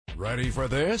Ready for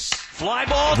this? Fly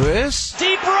ball. This?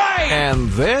 Deep right.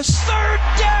 And this? Third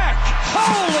deck.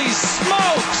 Holy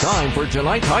smokes. Time for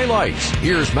tonight's highlights.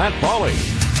 Here's Matt Pauley.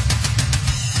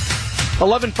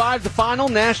 11-5 the final.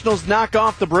 Nationals knock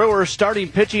off the Brewers. Starting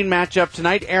pitching matchup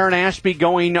tonight. Aaron Ashby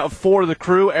going for the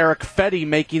Crew. Eric Fetty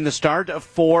making the start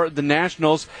for the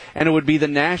Nationals. And it would be the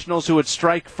Nationals who would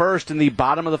strike first in the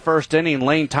bottom of the first inning.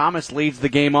 Lane Thomas leads the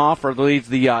game off, or leads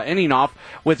the inning off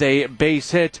with a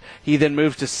base hit. He then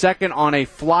moves to second on a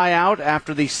fly out.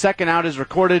 After the second out is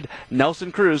recorded,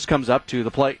 Nelson Cruz comes up to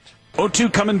the plate.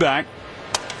 0-2 coming back.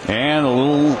 And a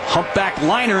little humpback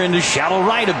liner into shallow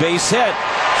right, a base hit.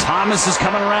 Thomas is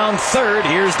coming around third.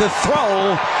 Here's the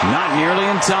throw. Not nearly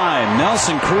in time.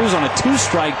 Nelson Cruz on a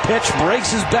two-strike pitch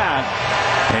breaks his bat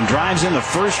and drives in the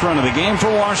first run of the game for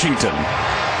Washington.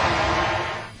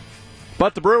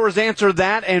 But the Brewers answer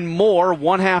that and more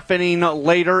 1/2 inning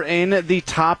later in the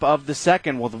top of the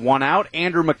second. With one out,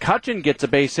 Andrew McCutchen gets a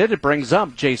base hit. It brings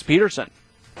up Jace Peterson.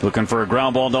 Looking for a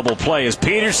ground ball double play as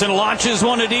Peterson launches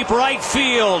one to deep right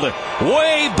field.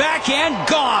 Way back and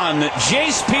gone.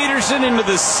 Jace Peterson into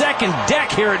the second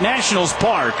deck here at Nationals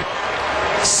Park.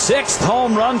 Sixth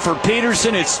home run for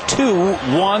Peterson. It's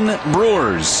 2-1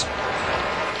 Brewers.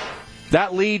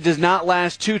 That lead does not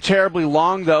last too terribly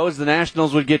long, though, as the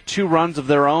Nationals would get 2 runs of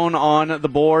their own on the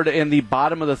board in the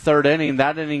bottom of the third inning.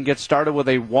 That inning gets started with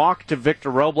a walk to Victor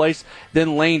Robles,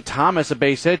 then Lane Thomas a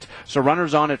base hit. So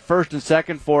runners on at first and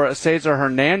second for Cesar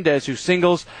Hernandez, who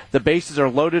singles. The bases are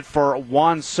loaded for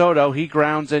Juan Soto. He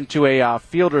grounds into a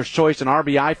fielder's choice, an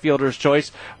RBI fielder's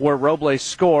choice, where Robles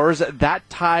scores. That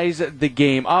ties the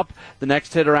game up. The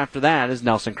next hitter after that is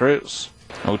Nelson Cruz.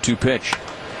 0-2 pitch.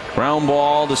 Ground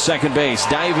ball to second base.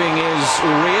 Diving is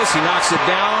Urias. He knocks it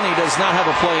down. He does not have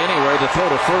a play anywhere. The throw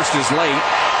to first is late.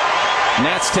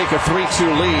 Nats take a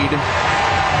 3-2 lead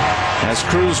as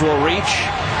Cruz will reach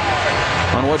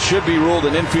on what should be ruled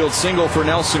an infield single for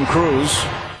Nelson Cruz.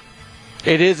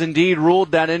 It is indeed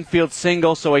ruled that infield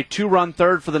single, so a 2-run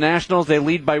third for the Nationals. They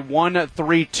lead by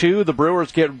 1-3-2. The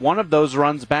Brewers get one of those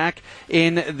runs back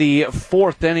in the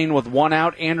fourth inning with one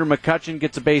out. Andrew McCutchen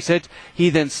gets a base hit. He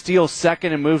then steals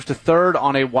second and moves to third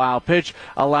on a wild pitch,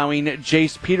 allowing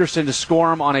Jace Peterson to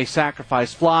score him on a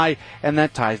sacrifice fly, and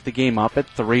that ties the game up at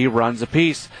 3 runs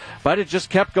apiece. But it just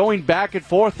kept going back and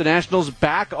forth. The Nationals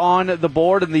back on the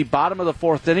board in the bottom of the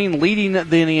fourth inning, leading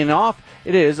the inning off.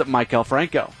 It is Maikel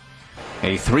Franco.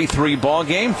 A 3-3 ball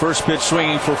game. First pitch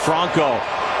swinging for Franco.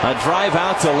 A drive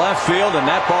out to left field, and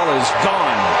that ball is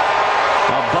gone.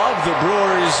 Above the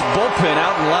Brewers bullpen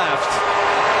out and left.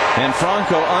 And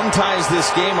Franco unties this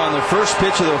game on the first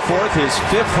pitch of the fourth, his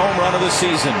 5th home run of the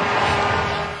season.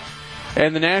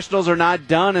 And the Nationals are not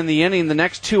done in the inning. The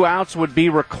next 2 outs would be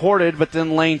recorded, but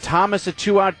then Lane Thomas a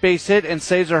 2-out base hit and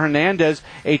Cesar Hernandez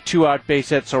a 2-out base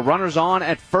hit. So runners on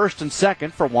at first and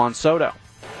second for Juan Soto.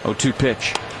 0-2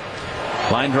 pitch.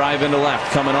 Line drive into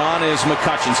left. Coming on is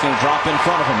McCutchen. He's going to drop in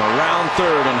front of him. Around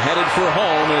third and headed for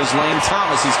home is Lane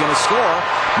Thomas. He's going to score.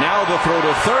 Now the throw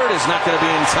to third is not going to be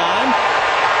in time.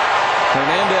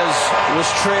 Hernandez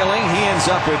was trailing. He ends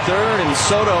up at third, and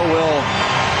Soto will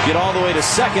get all the way to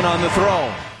second on the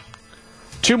throw.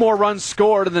 2 more runs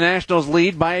scored, and the Nationals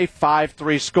lead by a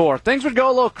 5-3 score. Things would go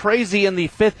a little crazy in the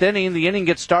 5th inning. The inning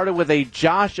gets started with a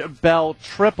Josh Bell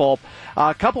triple.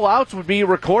 A couple outs would be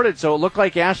recorded, so it looked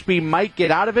like Ashby might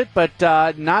get out of it,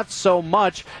 but not so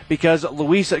much because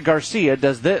Luis Garcia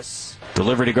does this.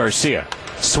 Delivery to Garcia.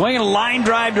 Swinging a line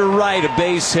drive to right, a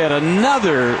base hit.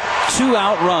 Another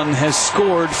 2-out run has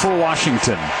scored for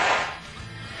Washington.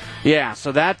 Yeah,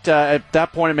 so that at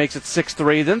that point it makes it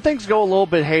 6-3. Then things go a little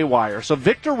bit haywire. So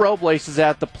Victor Robles is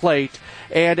at the plate,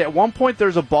 and at one point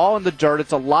there's a ball in the dirt.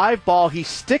 It's a live ball. He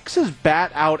sticks his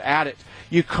bat out at it.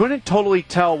 You couldn't totally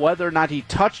tell whether or not he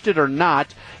touched it or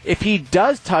not. If he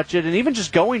does touch it, and even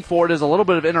just going for it is a little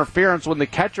bit of interference when the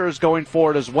catcher is going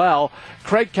for it as well.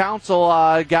 Craig Counsell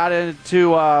got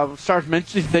into started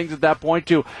mentioning things at that point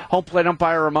to home plate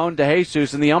umpire Ramon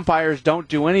DeJesus, and the umpires don't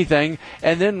do anything.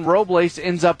 And then Robles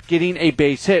ends up getting a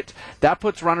base hit. That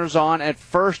puts runners on at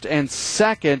first and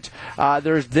second.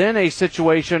 There's then a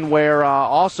situation where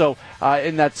also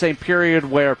in that same period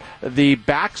where the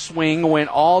backswing went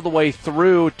all the way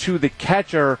through to the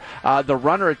catcher. The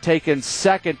runner had taken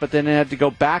second, but then it had to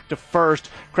go back to first.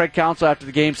 Craig Counsell after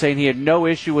the game saying he had no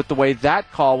issue with the way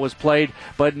that call was played,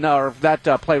 but or that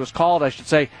play was called, I should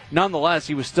say. Nonetheless,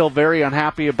 he was still very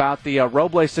unhappy about the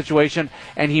Robles situation,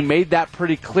 and he made that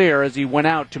pretty clear as he went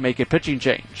out to make a pitching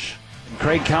change.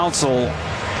 Craig Counsell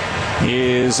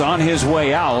is on his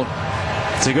way out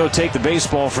to go take the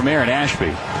baseball from Aaron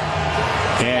Ashby.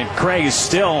 And Craig is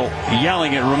still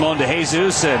yelling at Ramon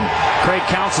DeJesus, and Craig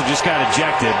Counsell just got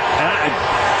ejected. And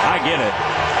I get it.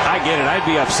 I'd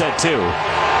be upset too.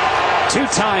 2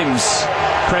 times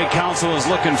Craig Counsell was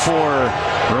looking for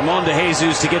Ramon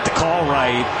DeJesus to get the call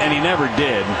right, and he never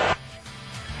did.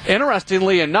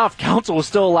 Interestingly enough, Counsell was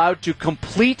still allowed to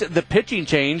complete the pitching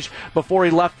change before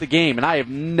he left the game, and I have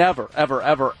never,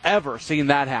 ever seen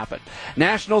that happen.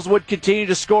 Nationals would continue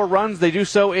to score runs. They do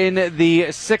so in the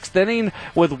 6th inning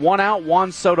with 1 out,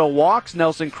 Juan Soto walks.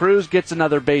 Nelson Cruz gets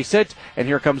another base hit, and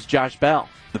here comes Josh Bell.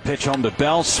 The pitch home to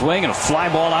Bell, swing, and a fly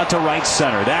ball out to right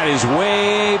center. That is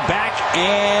way back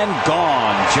and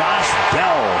gone. Josh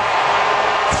Bell,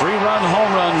 3-run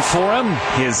home run for him,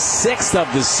 his 6th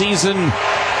of the season.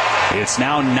 It's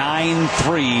now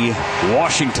 9-3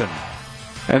 Washington.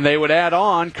 And they would add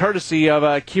on courtesy of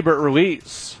Keibert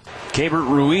Ruiz. Keibert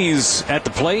Ruiz at the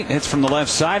plate, hits from the left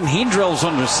side, and he drills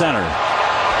under center.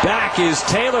 Back is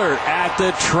Taylor at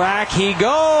the track. He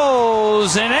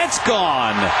goes, and it's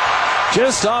gone.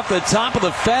 Just off the top of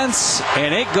the fence,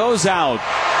 and it goes out.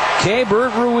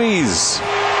 Keibert Ruiz.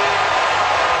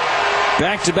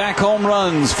 Back-to-back home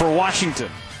runs for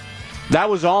Washington. That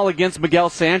was all against Miguel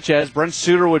Sanchez. Brent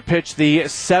Suter would pitch the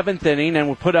 7th inning and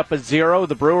would put up a 0.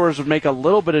 The Brewers would make a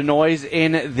little bit of noise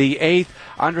in the 8th.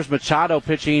 Andres Machado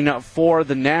pitching for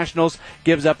the Nationals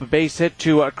gives up a base hit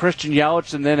to Christian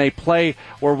Yelich, and then a play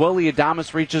where Willy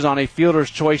Adames reaches on a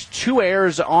fielder's choice. 2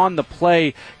 errors on the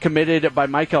play committed by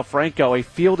Michael Franco, a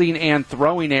fielding and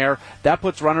throwing error. That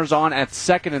puts runners on at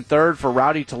 2nd and 3rd for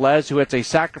Rowdy Tellez, who hits a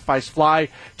sacrifice fly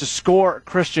to score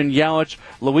Christian Yelich.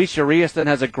 Luis Urias then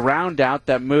has a ground out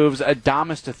that moves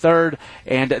Adames to 3rd,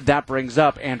 and that brings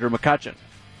up Andrew McCutchen.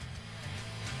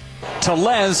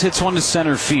 Tellez hits one to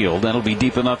center field. That'll be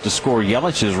deep enough to score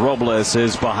Yelich as Robles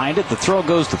is behind it. The throw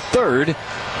goes to 3rd.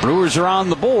 Brewers are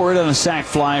on the board on a sac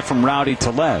fly from Rowdy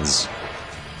Tellez.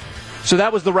 So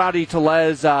that was the Rowdy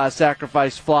Tellez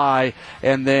sacrifice fly,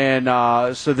 and then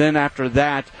then after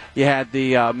that you had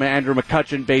the Andrew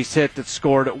McCutchen base hit that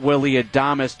scored Willy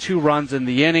Adames. 2 runs in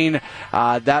the inning.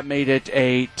 That made it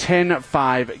a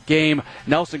 10-5 game.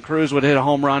 Nelson Cruz would hit a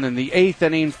home run in the 8th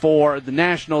inning for the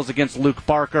Nationals against Luke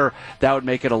Barker. That would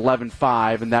make it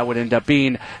 11-5, and that would end up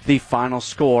being the final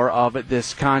score of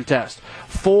this contest.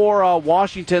 For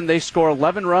Washington, they score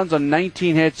 11 runs on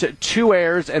 19 hits, 2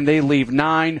 errors, and they leave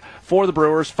 9. For the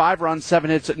Brewers, 5 runs, 7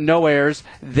 hits, no errors.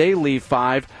 They leave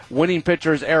 5. Winning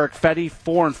pitchers Eric Fetty,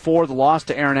 4-4. The loss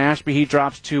to Aaron Ashby, he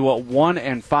drops to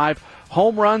 1-5.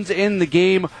 Home runs in the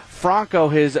game. Franco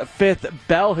his 5th,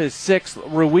 Bell his 6th,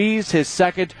 Ruiz his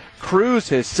 2nd, Cruz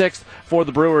his 6th. For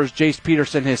the Brewers, Jace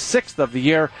Peterson his 6th of the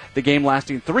year. The game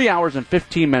lasting 3 hours and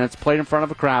 15 minutes, played in front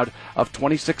of a crowd of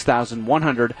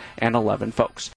 26,111 folks.